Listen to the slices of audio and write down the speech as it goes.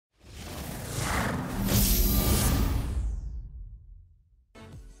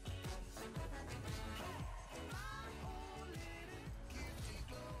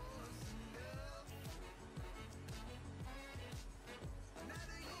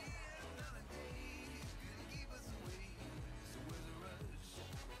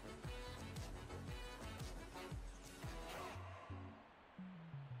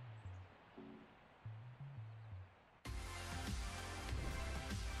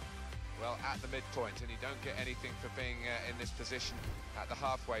well at the midpoint, and you don't get anything for being in this position at the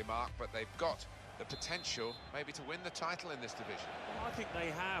halfway mark, but they've got the potential maybe to win the title in this division. Well, I think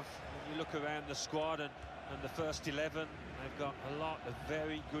they have. When you look around the squad and the first 11, they've got a lot of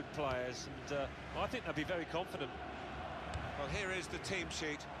very good players, and I think they'll be very confident. Well, here is the team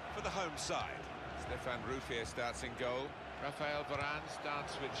sheet for the home side. Stefan Ruffier starts in goal. Rafael Varane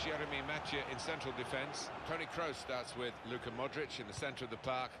starts with Jeremy Mathieu in central defence. Toni Kroos starts with Luka Modric in the centre of the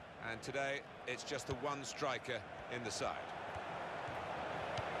park. And today, it's just the one striker in the side.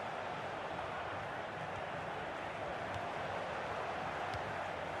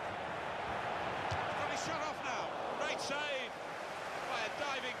 Got his shot off now. Great save by a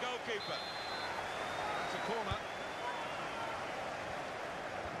diving goalkeeper. That's a corner.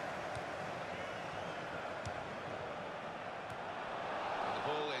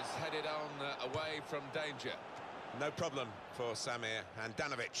 Ball is headed on away from danger. No problem for Samir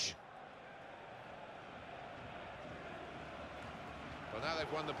Handanovic. Well, now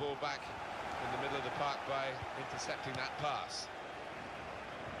they've won the ball back in the middle of the park by intercepting that pass.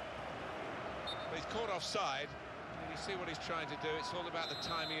 But he's caught offside. And you see what he's trying to do. It's all about the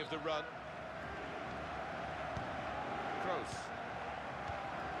timing of the run. Kroos.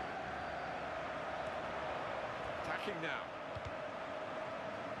 Attacking now.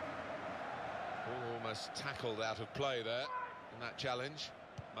 Almost tackled out of play there in that challenge.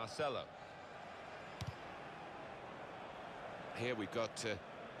 Marcelo. Here we've got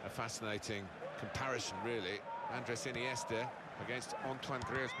a fascinating comparison, really. Andres Iniesta against Antoine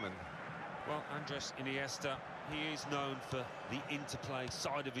Griezmann. Well, Andres Iniesta, he is known for the interplay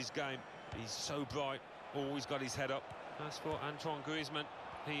side of his game. He's so bright, always got his head up. As for Antoine Griezmann,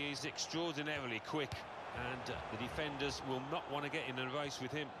 he is extraordinarily quick, and the defenders will not want to get in a race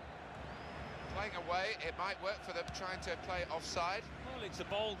with him. Playing away, it might work for them trying to play offside. Well, it's a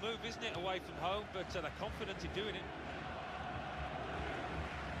bold move, isn't it, away from home, but they're confident in doing it.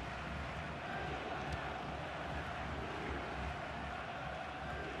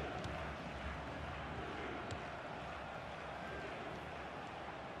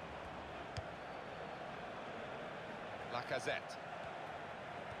 Lacazette.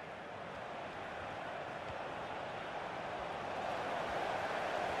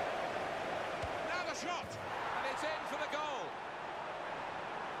 Shot, and it's in for the goal.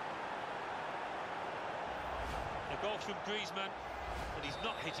 The goal from Griezmann, and he's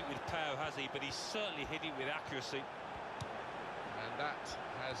not hit it with power, has he? But he's certainly hit it with accuracy. And that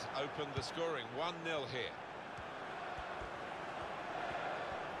has opened the scoring. 1-0 here.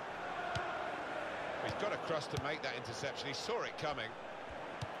 He's got across to make that interception. He saw it coming.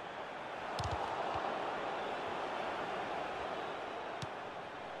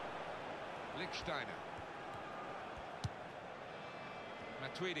 Lichtsteiner.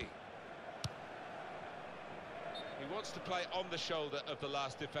 Matuidi. He wants to play on the shoulder of the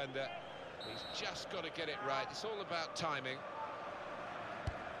last defender. He's just got to get it right. It's all about timing.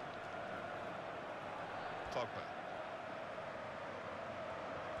 Pogba.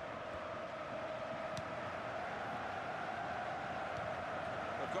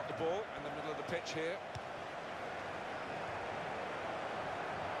 They've got the ball in the middle of the pitch here.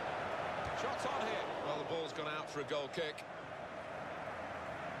 Shots on here. Well, the ball's gone out for a goal kick.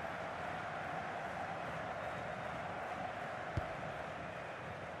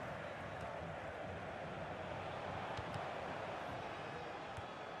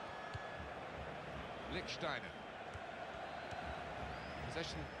 Lichtsteiner.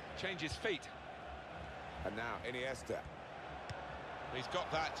 Possession changes feet. And now Iniesta. He's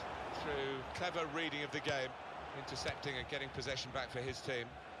got that through clever reading of the game, intercepting and getting possession back for his team.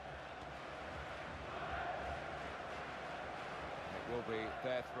 Will be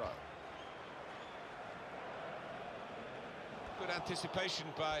their throw. Good anticipation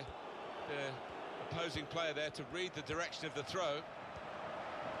by the opposing player there to read the direction of the throw.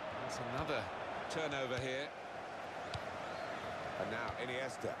 That's another turnover here. And now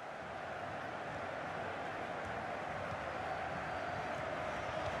Iniesta.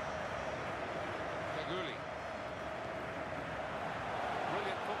 Feghouli.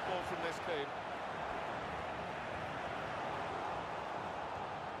 Brilliant football from this team.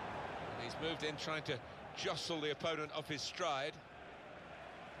 Moved in, trying to jostle the opponent off his stride.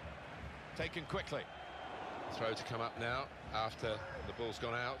 Taken quickly. Throw to come up now after the ball's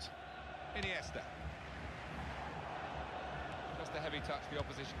gone out. Iniesta. Just a heavy touch, the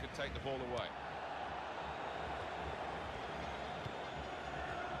opposition could take the ball away.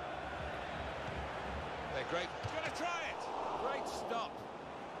 They're great. He's going to try it. Great stop.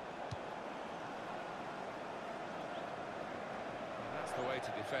 That's the way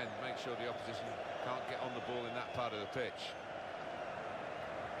to defend, make sure the opposition can't get on the ball in that part of the pitch.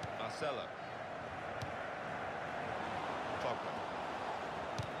 Marcelo. Pogba.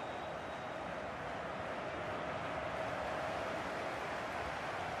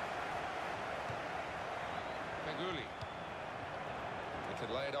 Feghouli. He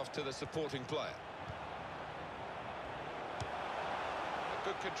can lay it off to the supporting player.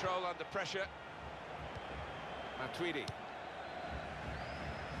 Good control under pressure. Matuidi.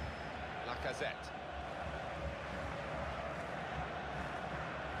 Lacazette.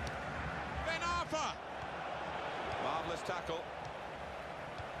 Ben Arfa. Marvellous tackle.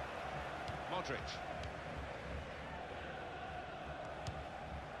 Modric.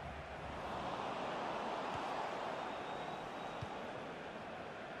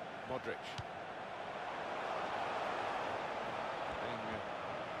 Modric.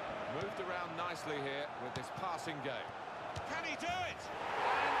 Moved around nicely here with this passing game. Can he do it?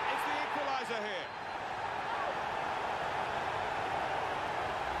 And it's the equaliser here.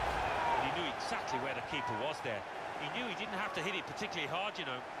 And he knew exactly where the keeper was there. He knew he didn't have to hit it particularly hard, you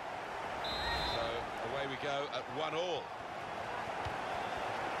know. So away we go at 1-1.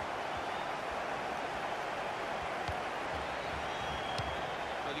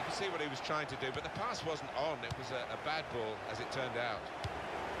 Well, you can see what he was trying to do, but the pass wasn't on. It was a bad ball, as it turned out.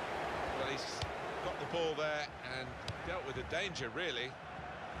 Well, he's got the ball there and dealt with the danger, really.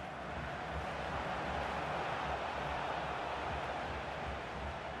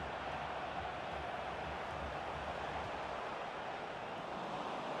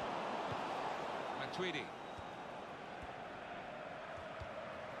 Matuidi.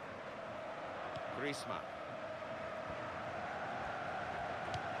 Griezmann.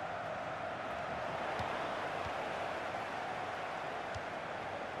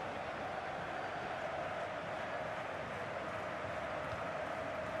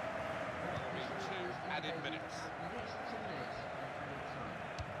 Added minutes.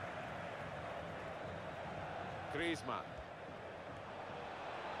 Griezmann.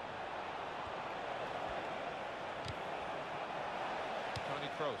 Toni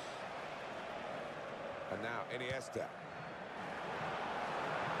Kroos. And now Iniesta.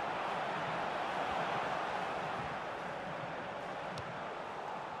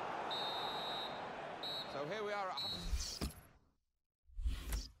 So here we are at...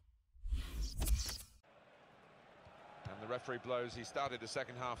 The referee blows. He started the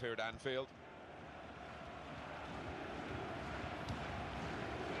second half here at Anfield.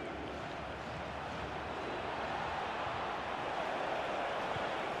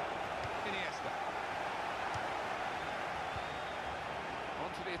 Iniesta. On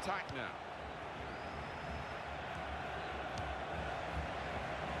to the attack now.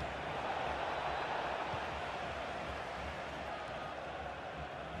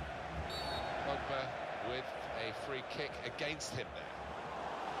 Pogba with a free kick against him there.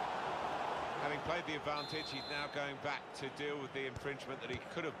 Having played the advantage, he's now going back to deal with the infringement that he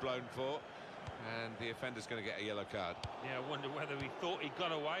could have blown for, and the offender's going to get a yellow card. Yeah, I wonder whether he thought he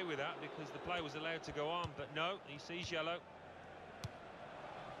got away with that because the play was allowed to go on, but no, he sees yellow.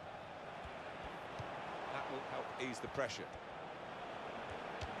 That will help ease the pressure.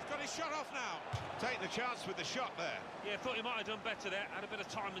 He's got his shot off now. Taking the chance with the shot there. Yeah, thought he might have done better there. Had a bit of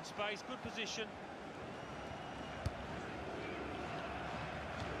time and space, good position.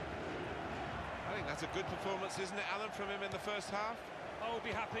 I think that's a good performance, isn't it, Alan, from him in the first half? I would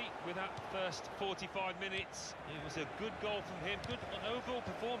be happy with that first 45 minutes. It was a good goal from him, good an overall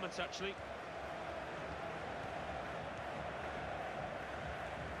performance, actually.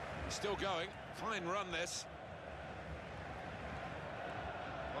 He's still going. Fine run, this.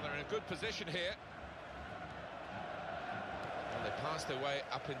 Well, they're in a good position here. Well, they passed their way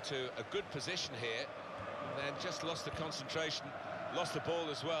up into a good position here, and then just lost the concentration, lost the ball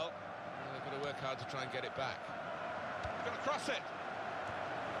as well. They've got to work hard to try and get it back. He's going to cross it.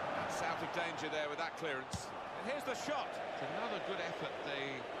 That's out of danger there with that clearance. And here's the shot. It's another good effort.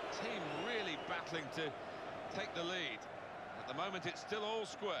 The team really battling to take the lead. At the moment, it's still all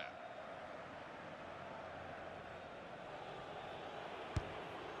square.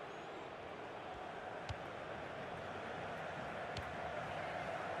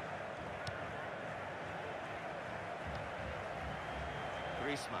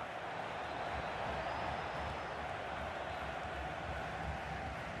 Griezmann.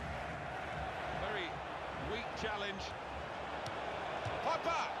 Very weak challenge.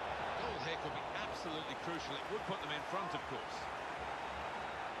 Pogba! Goal here could be absolutely crucial. It would put them in front, of course.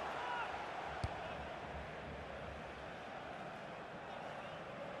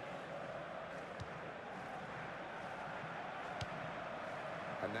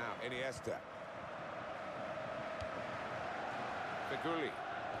 And now Iniesta. Feghouli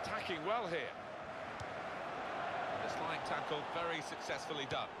attacking well here. This line tackle very successfully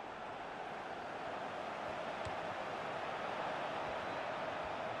done.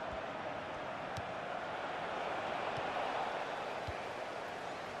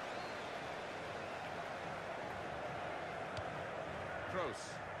 Kroos.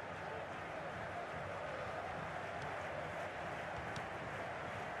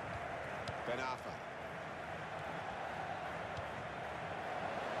 Ben Arfa.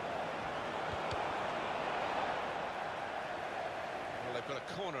 Well, they've got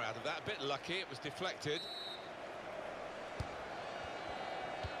a corner out of that. A bit lucky, it was deflected.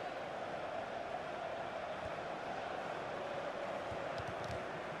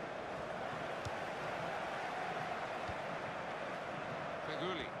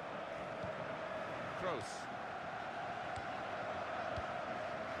 Feghouli. Kroos.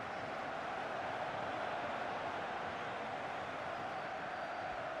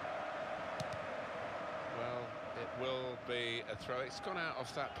 Well, it will be a throw. It's gone out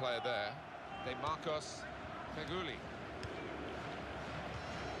off that player there. De Marcos. Feghouli.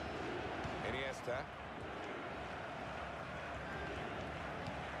 Iniesta.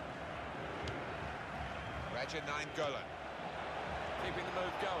 Raja Nainggolan. Keeping the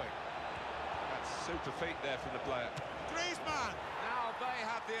move going. That's super feet there from the player. Griezmann! Now they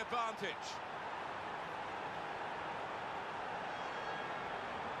have the advantage.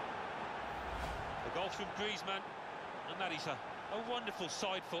 The goal from Griezmann, and that is a wonderful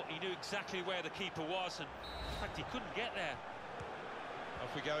side foot. He knew exactly where the keeper was, and in fact he couldn't get there.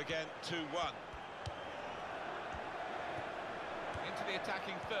 Off we go again, 2-1. Into the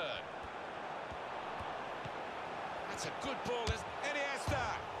attacking third. That's a good ball,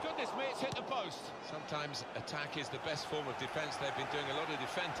 Iniesta! Goodness me, it's hit the post. Sometimes attack is the best form of defence. They've been doing a lot of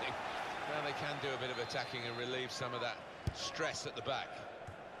defending. Now they can do a bit of attacking and relieve some of that stress at the back.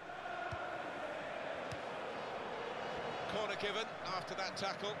 Corner given after that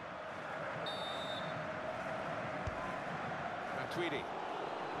tackle. Matuidi.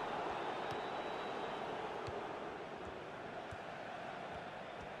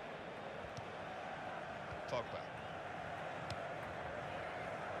 Pogba.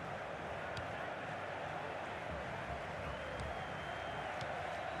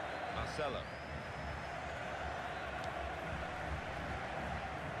 Marcelo.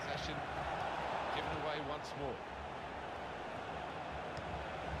 Possession given away once more.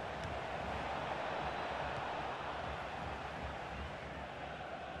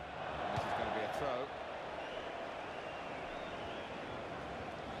 This is going to be a throw.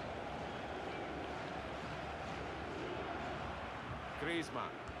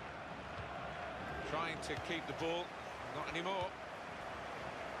 Griezmann trying to keep the ball, not anymore.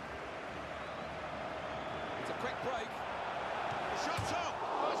 It's a quick break. The shot's on.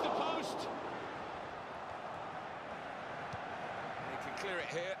 Oh, it's the post. They can clear it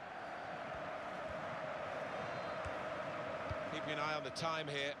here. Keeping an eye on the time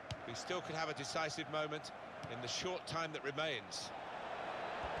here. We still could have a decisive moment in the short time that remains.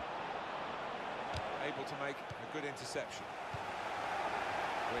 Able to make a good interception.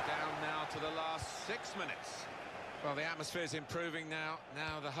 We're down now to the last 6 minutes. Well, the atmosphere's improving now.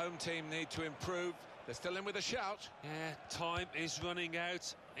 Now the home team need to improve. They're still in with a shout. Yeah, time is running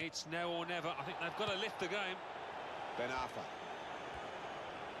out. It's now or never. I think they've got to lift the game. Ben Arfa.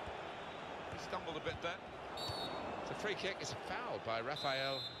 He stumbled a bit there. It's a free kick. It's a foul by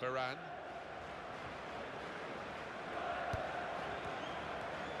Raphael Varane.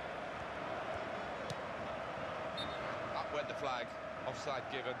 Up went the flag. Offside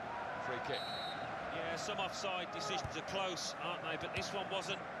given. Free kick. Yeah, some offside decisions are close, aren't they? But this one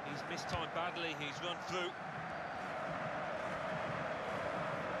wasn't. He's mistimed badly. He's run through.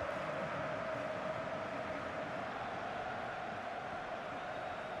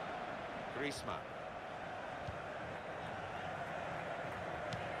 Griezmann.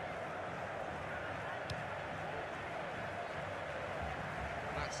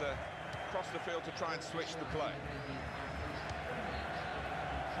 That's across the field to try and switch the play.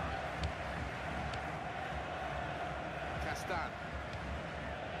 Castan.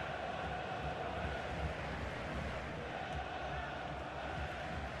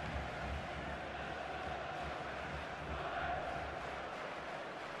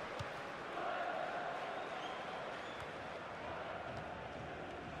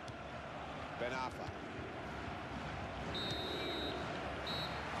 Ben Arfa.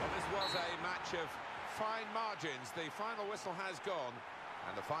 Well, this was a match of fine margins. The final whistle has gone,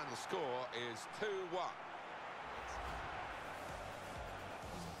 and the final score is 2-1.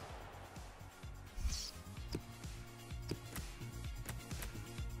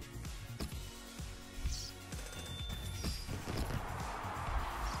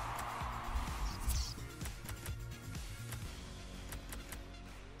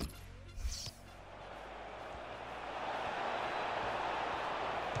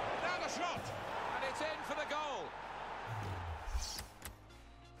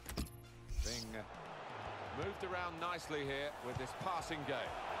 around nicely here with this passing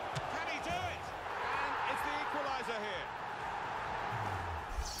game. Can he do it? And it's the equaliser here.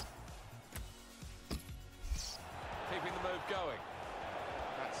 Keeping the move going.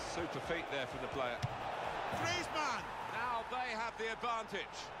 That's super feet there from the player. Griezmann! Now they have the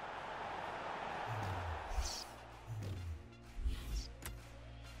advantage.